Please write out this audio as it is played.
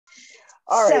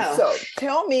All right, so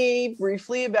tell me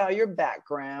briefly about your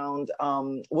background.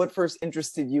 What first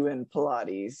interested you in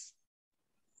Pilates?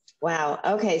 Wow.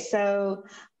 Okay. So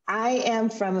I am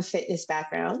from a fitness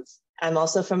background. I'm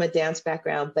also from a dance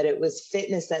background, but it was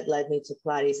fitness that led me to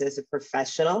Pilates as a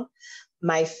professional.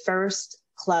 My first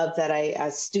club a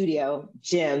studio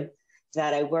gym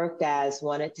that I worked as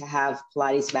wanted to have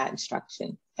Pilates mat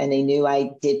instruction, and they knew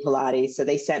I did Pilates. So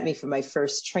they sent me for my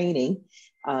first training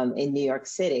in New York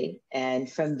City.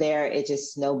 And from there, it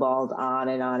just snowballed on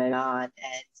and on and on.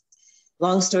 And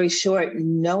long story short,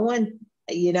 no one,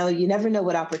 you never know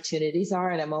what opportunities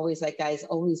are. And I'm always like, guys,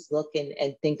 always look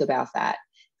and think about that.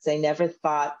 Because I never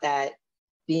thought that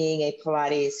being a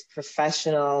Pilates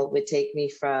professional would take me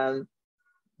from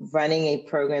running a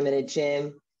program in a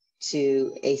gym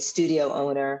to a studio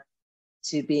owner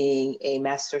to being a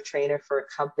master trainer for a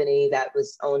company that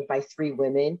was owned by 3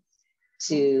 women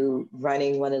to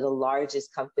running one of the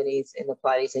largest companies in the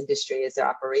Pilates industry as their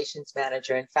operations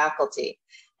manager and faculty,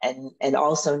 and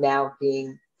also now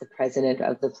being the president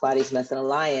of the Pilates Method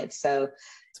Alliance. So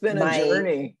it's been a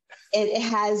journey. It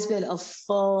has been a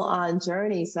full-on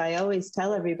journey. So I always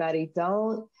tell everybody,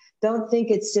 don't think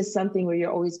it's just something where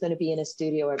you're always going to be in a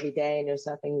studio every day, and there's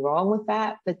nothing wrong with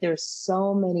that. But there's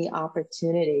so many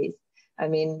opportunities. I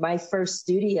mean, my first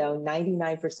studio,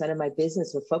 99% of my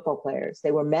business were football players.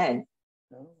 They were men.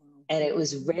 And it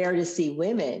was rare to see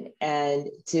women. And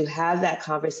to have that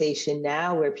conversation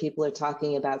now where people are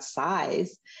talking about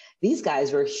size, these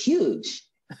guys were huge.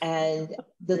 And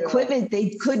the equipment,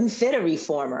 they couldn't fit a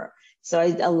reformer. So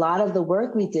a lot of the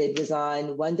work we did was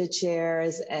on Wonder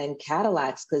chairs and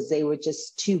Cadillacs because they were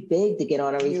just too big to get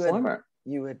on a reformer.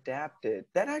 You adapted.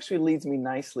 That actually leads me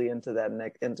nicely into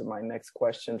my next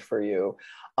question for you.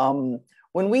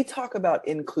 When we talk about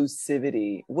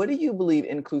inclusivity, what do you believe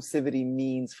inclusivity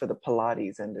means for the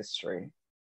Pilates industry?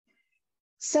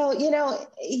 So,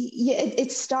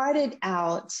 it started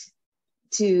out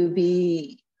to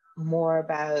be more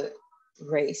about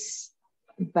race,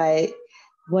 but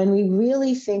when we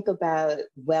really think about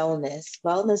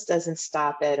wellness doesn't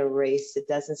stop at a race. It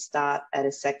doesn't stop at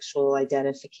a sexual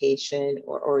identification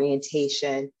or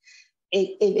orientation.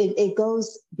 It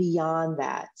goes beyond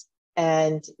that.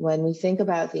 And when we think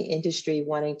about the industry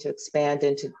wanting to expand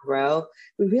and to grow,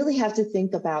 we really have to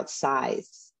think about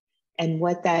size and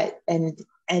what that, and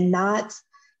not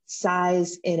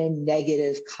size in a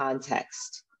negative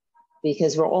context,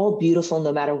 because we're all beautiful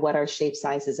no matter what our shape,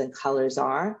 sizes, and colors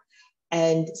are.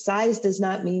 And size does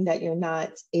not mean that you're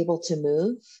not able to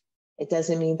move. It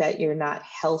doesn't mean that you're not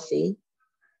healthy.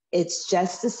 It's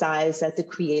just the size that the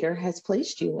creator has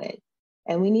placed you in.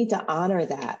 And we need to honor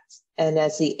that. And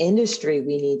as the industry,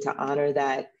 we need to honor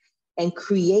that and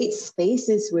create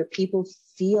spaces where people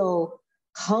feel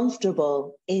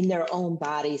comfortable in their own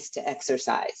bodies to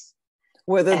exercise.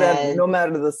 No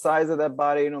matter the size of that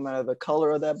body, no matter the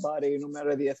color of that body, no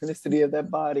matter the ethnicity of that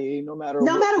body, no matter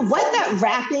what that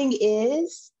wrapping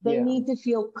is, they need to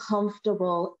feel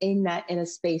comfortable in a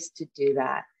space to do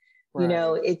that.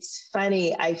 Right. It's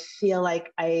funny. I feel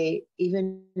like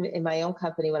even in my own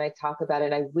company, when I talk about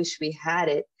it, I wish we had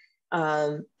it.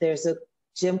 There's a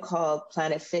gym called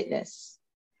Planet Fitness,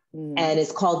 and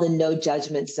it's called the No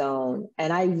Judgment Zone.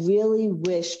 And I really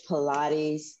wish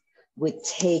Pilates would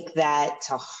take that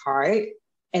to heart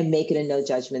and make it a no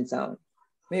judgment zone.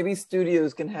 Maybe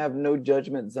studios can have no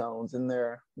judgment zones in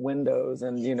their windows,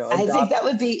 and I think that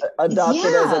would be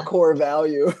adopted as a core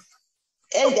value.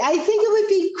 I think it would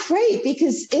be great,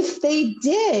 because if they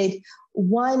did,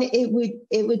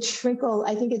 it would trickle.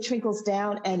 I think it trickles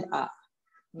down and up.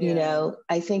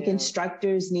 I think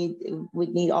instructors would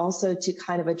need also to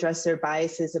kind of address their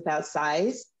biases about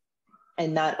size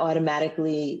and not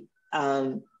automatically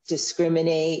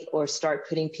discriminate or start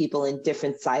putting people in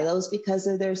different silos because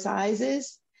of their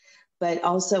sizes. But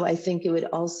also, I think it would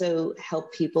also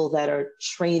help people that are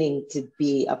training to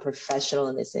be a professional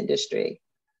in this industry.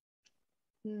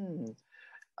 When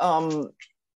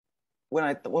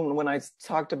I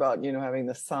talked about having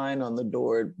the sign on the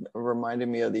door, it reminded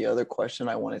me of the other question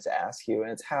I wanted to ask you,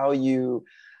 and it's how you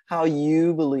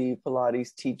believe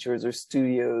Pilates teachers or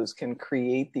studios can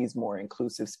create these more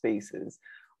inclusive spaces.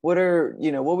 What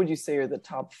would you say are the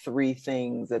top 3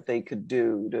 things that they could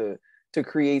do to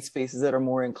create spaces that are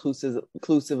more inclusive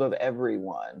of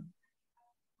everyone?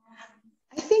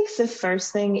 I think the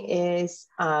first thing is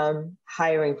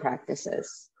hiring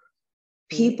practices.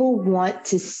 People want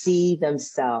to see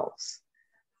themselves.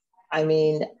 I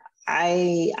mean,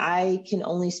 I can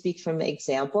only speak from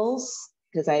examples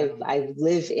because I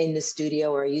live in the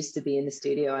studio, or I used to be in the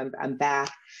studio. I'm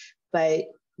back, but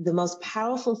the most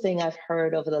powerful thing I've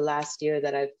heard over the last year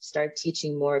that I've started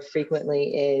teaching more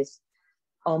frequently is,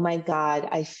 oh my God,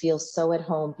 I feel so at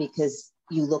home because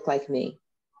you look like me.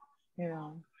 Yeah.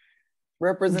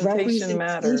 Representation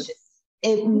matters.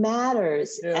 It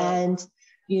matters. Yeah. And,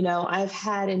 you know, I've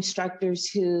had instructors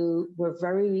who were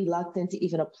very reluctant to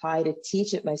even apply to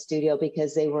teach at my studio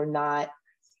because they were not,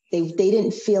 they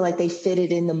didn't feel like they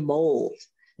fitted in the mold.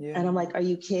 Yeah. And I'm like, are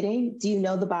you kidding? Do you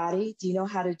know the body? Do you know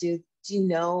how to do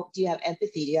you have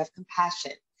empathy? Do you have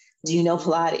compassion? Do you know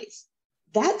Pilates?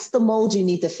 That's the mold you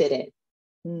need to fit in.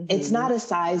 Mm-hmm. It's not a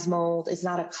size mold. It's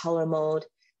not a color mold.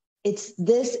 It's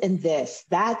this and this.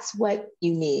 That's what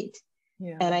you need.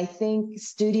 Yeah. And I think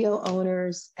studio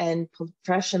owners and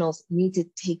professionals need to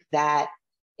take that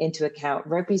into account.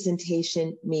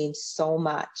 Representation means so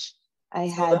much. I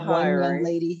had one young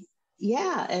lady.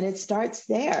 Yeah. And it starts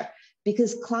there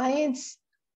because clients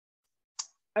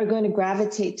are going to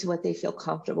gravitate to what they feel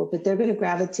comfortable, but they're going to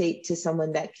gravitate to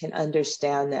someone that can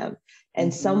understand them.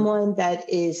 And someone that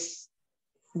is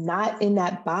not in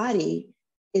that body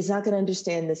is not going to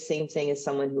understand the same thing as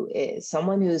someone who is.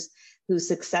 Someone who's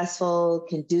successful,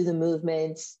 can do the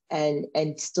movements and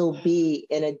still be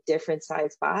in a different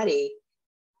size body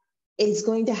is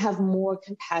going to have more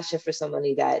compassion for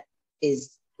somebody that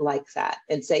is like that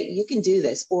and say, you can do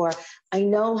this, or I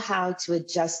know how to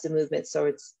adjust the movement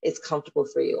so it's comfortable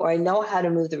for you, or I know how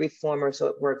to move the reformer so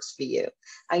it works for you.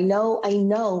 I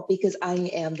know because I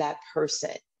am that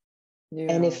person. Yeah.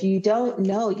 And if you don't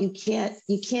know, you can't,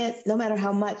 no matter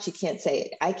how much, you can't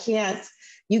say it.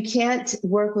 You can't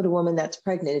work with a woman that's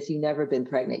pregnant if you've never been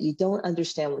pregnant. You don't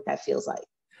understand what that feels like.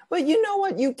 But you know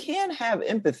what? You can have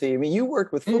empathy. I mean, you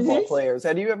worked with football players.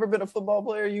 Had you ever been a football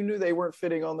player? You knew they weren't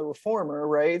fitting on the reformer,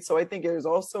 right? So I think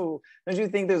don't you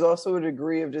think there's also a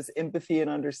degree of just empathy and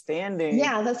understanding?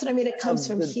 Yeah, that's what I mean. It comes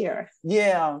from here.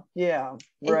 Yeah, right.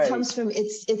 It comes from,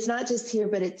 it's not just here,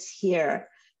 but it's here.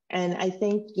 And I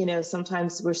think, you know,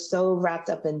 sometimes we're so wrapped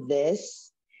up in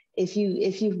this. If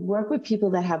you work with people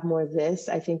that have more of this,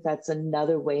 I think that's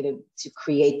another way to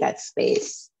create that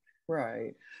space.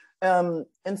 Right.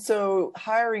 And so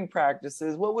hiring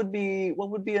practices, what would be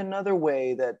another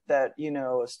way that you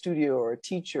know, a studio or a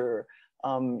teacher,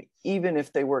 even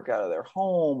if they work out of their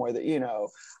home or that, you know,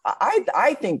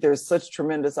 I think there's such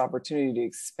tremendous opportunity to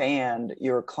expand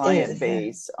your client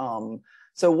base.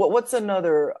 So what's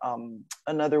another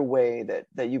way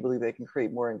that you believe they can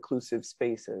create more inclusive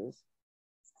spaces?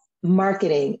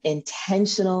 Marketing,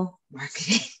 intentional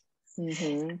marketing.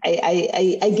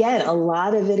 I again, a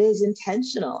lot of it is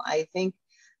intentional. I think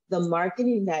the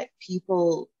marketing that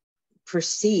people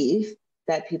perceive,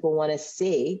 that people want to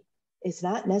see, is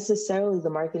not necessarily the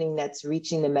marketing that's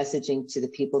reaching the messaging to the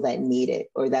people that need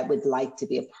it or that would like to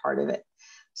be a part of it.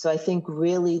 So I think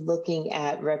really looking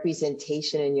at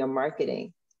representation in your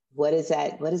marketing, what does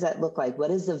that look like?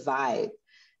 What is the vibe?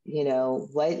 You know,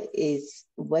 what is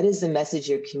the message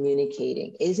you're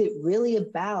communicating? Is it really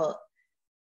about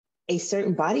a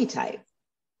certain body type?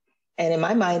 And in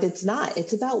my mind, it's not.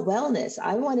 It's about wellness.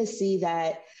 I want to see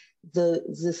that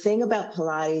the thing about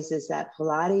Pilates is that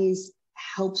Pilates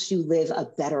helps you live a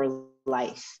better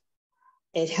life.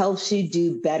 It helps you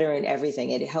do better in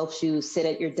everything. It helps you sit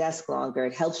at your desk longer.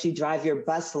 It helps you drive your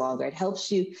bus longer. It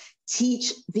helps you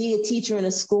be a teacher in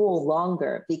a school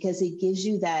longer because it gives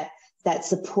you that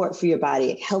support for your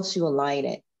body. It helps you align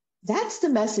it. That's the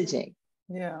messaging.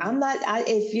 Yeah.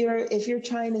 If you're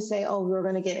trying to say, oh, we're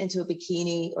going to get into a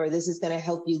bikini or this is going to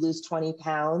help you lose 20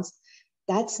 pounds,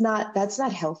 that's not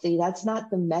healthy. That's not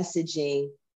the messaging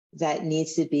that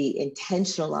needs to be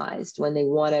intentionalized when they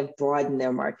want to broaden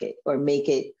their market or make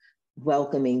it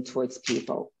welcoming towards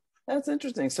people. That's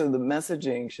interesting. So the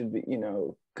messaging should be, you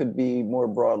know, could be more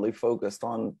broadly focused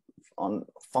on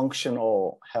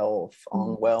functional health,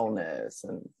 on wellness,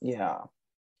 and yeah.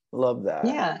 Love that.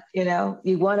 Yeah. You know,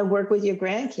 you want to work with your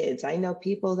grandkids. I know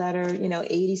people that are, you know,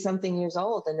 80 something years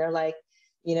old and they're like,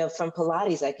 you know, from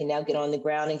Pilates, I can now get on the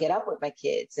ground and get up with my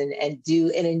kids and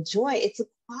enjoy. It's a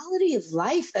quality of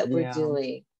life that we're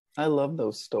doing. I love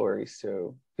those stories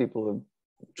too. People have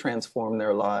transformed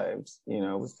their lives, you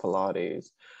know, with Pilates.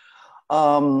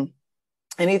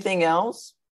 Anything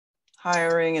else?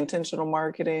 Hiring, intentional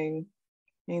marketing,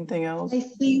 anything else? I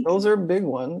think those are big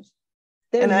ones.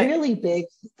 They're really big,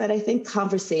 but I think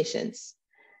conversations.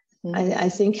 I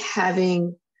think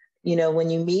having, you know, when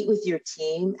you meet with your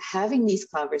team, having these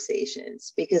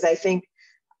conversations, because I think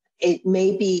it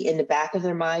may be in the back of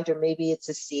their mind, or maybe it's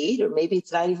a seed, or maybe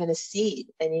it's not even a seed.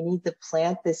 And you need to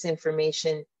plant this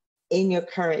information in your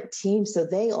current team so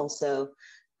they also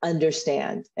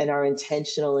understand and are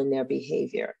intentional in their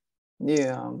behavior.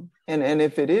 Yeah. And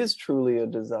if it is truly a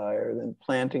desire, then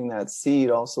planting that seed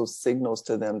also signals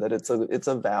to them that it's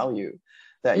a value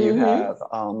that you Mm-hmm. have,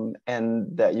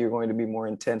 and that you're going to be more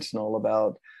intentional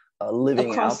about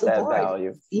living Across out the that board.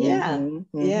 value. Yeah.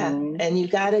 Mm-hmm, Yeah. mm-hmm. And you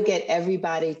got to get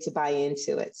everybody to buy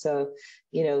into it. So,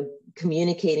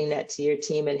 communicating that to your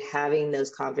team and having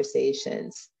those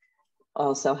conversations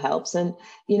also helps. And,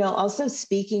 also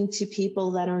speaking to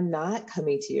people that are not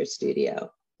coming to your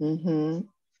studio. Mm-hmm.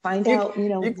 Find You, out,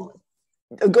 you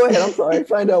go ahead. I'm sorry.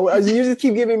 Find out. You just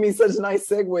keep giving me such nice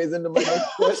segues into my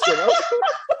next question.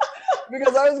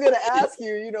 Because I was going to ask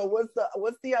you,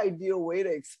 what's the ideal way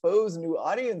to expose new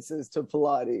audiences to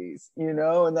Pilates,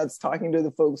 and that's talking to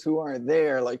the folks who aren't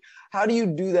there. Like, how do you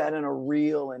do that in a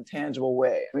real and tangible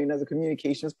way? I mean, as a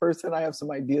communications person, I have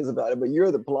some ideas about it, but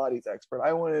you're the Pilates expert.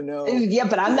 I want to know. Yeah,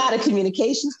 but I'm not a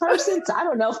communications person, so I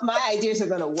don't know if my ideas are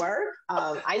going to work.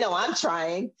 I know I'm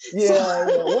trying. Yeah.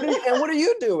 What are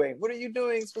you doing? What are you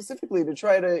doing specifically to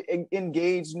try to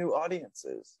engage new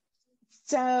audiences?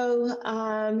 So,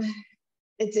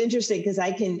 it's interesting because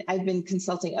I've been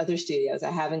consulting other studios. I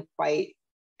haven't quite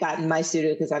gotten my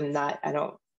studio because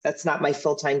that's not my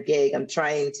full-time gig. I'm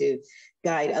trying to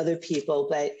guide other people,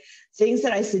 but things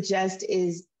that I suggest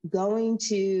is going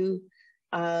to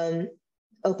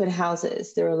open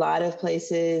houses. There are a lot of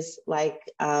places like,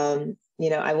 I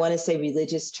want to say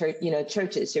religious church,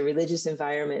 churches, your religious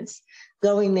environments,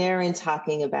 going there and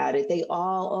talking about it. They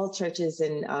all churches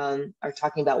and are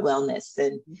talking about wellness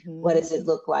and what does it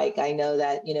look like? I know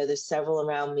that, there's several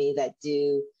around me that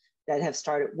have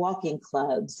started walking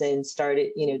clubs and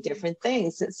started, different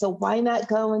things. So why not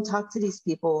go and talk to these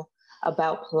people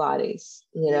about Pilates?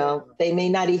 They may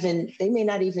not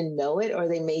even know it, or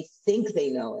they may think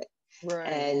they know it.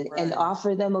 Right. And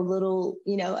offer them a little,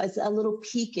 as a little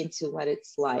peek into what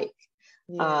it's like.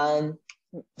 Yeah.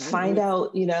 Find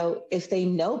out, if they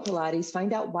know Pilates,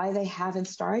 find out why they haven't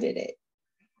started it.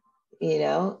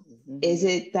 Is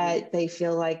it that they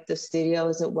feel like the studio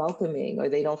isn't welcoming, or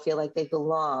they don't feel like they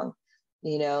belong?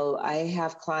 I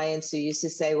have clients who used to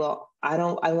say, well,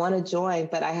 I want to join,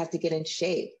 but I have to get in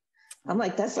shape. I'm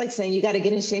like, that's like saying you got to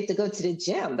get in shape to go to the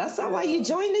gym. That's not why you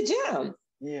join the gym.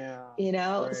 Yeah.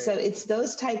 Right. So it's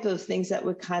those type of things that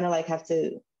we kind of like have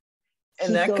to.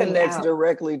 And that connects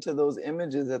directly to those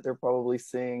images that they're probably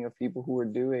seeing of people who are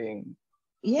doing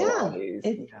Pilates.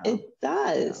 It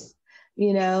does.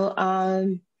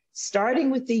 Starting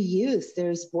with the youth,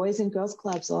 there's boys and girls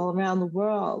clubs all around the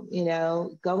world.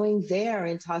 Going there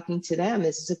and talking to them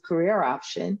is a career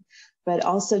option, but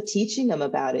also teaching them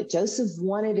about it. Joseph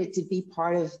wanted it to be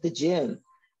part of the gym.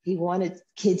 He wanted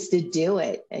kids to do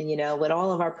it. And, with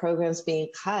all of our programs being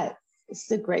cut,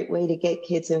 it's a great way to get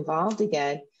kids involved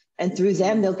again. And through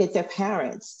them, they'll get their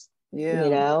parents.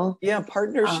 Yeah. Yeah.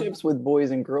 Partnerships with Boys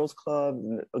and Girls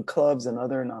clubs and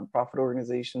other nonprofit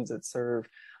organizations that serve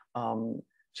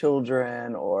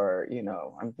children, or,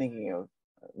 I'm thinking of,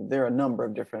 there are a number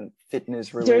of different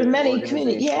fitness related There's many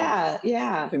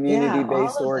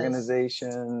community-based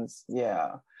organizations.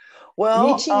 Yeah.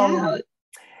 Well, reaching out.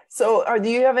 So do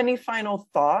you have any final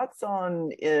thoughts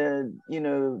on,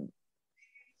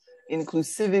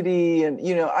 inclusivity? And,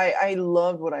 I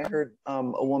loved what I heard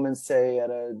a woman say at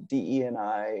a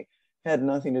DE&I, had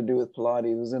nothing to do with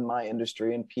Pilates, it was in my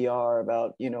industry in PR,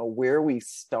 about, where we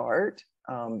start,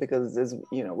 because there's,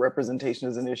 representation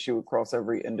is an issue across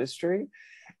every industry.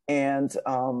 And,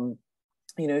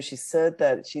 she said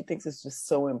that she thinks it's just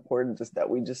so important just that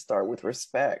we just start with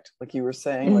respect. Like you were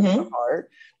saying, like the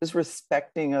heart, just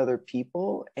respecting other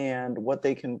people and what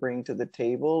they can bring to the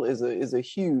table is a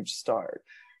huge start.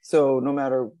 So no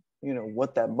matter,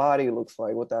 what that body looks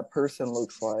like, what that person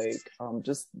looks like,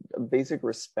 just a basic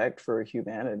respect for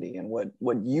humanity and what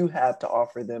you have to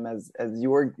offer them as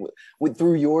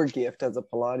through your gift as a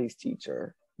Pilates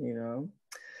teacher,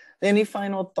 Any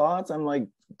final thoughts? I'm like,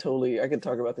 I could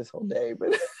talk about this whole day,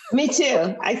 but. Me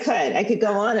too. I could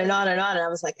go on and on and on. And I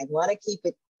was like, I want to keep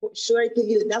it short, give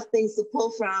you enough things to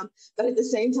pull from, but at the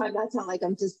same time, not sound like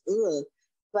I'm just, ugh.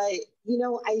 But,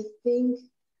 I think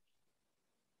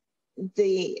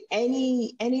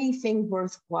anything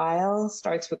worthwhile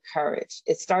starts with courage.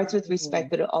 It starts with respect,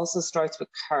 but it also starts with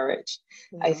courage.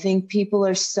 I think people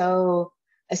are so,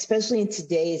 especially in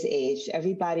today's age,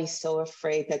 everybody's so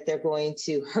afraid that they're going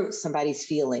to hurt somebody's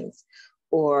feelings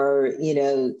or,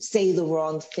 say the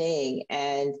wrong thing.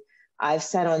 And I've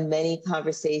sat on many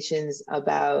conversations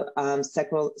about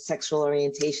sexual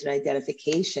orientation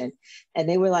identification, and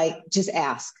they were like, just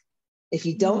ask. If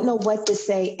you don't know what to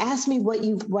say, ask me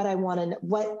what I want to,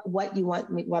 what you want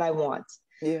me, what I want.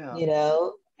 Yeah.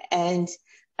 And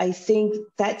I think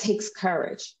that takes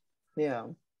courage. Yeah.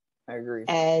 I agree.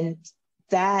 And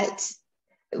that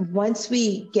once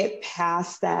we get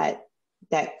past that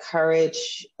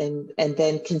courage and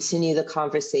then continue the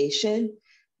conversation,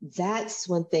 that's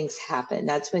when things happen.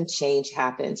 That's when change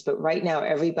happens. But right now,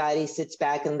 everybody sits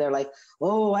back and they're like,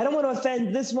 oh, I don't want to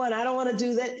offend this one. I don't want to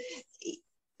do that.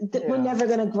 We're never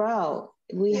going to grow.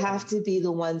 We have to be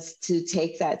the ones to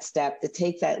take that step, to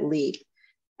take that leap.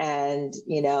 And,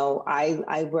 you know,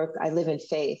 I live in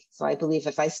faith. So I believe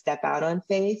if I step out on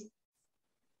faith,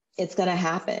 it's going to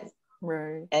happen.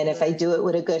 Right. And if I do it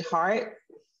with a good heart,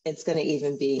 it's going to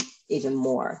be even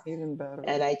more. Even better.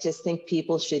 And I just think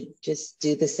people should just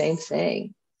do the same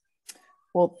thing.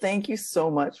 Well, thank you so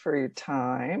much for your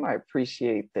time. I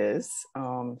appreciate this.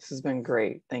 This has been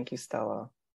great. Thank you,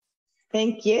 Stella.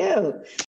 Thank you.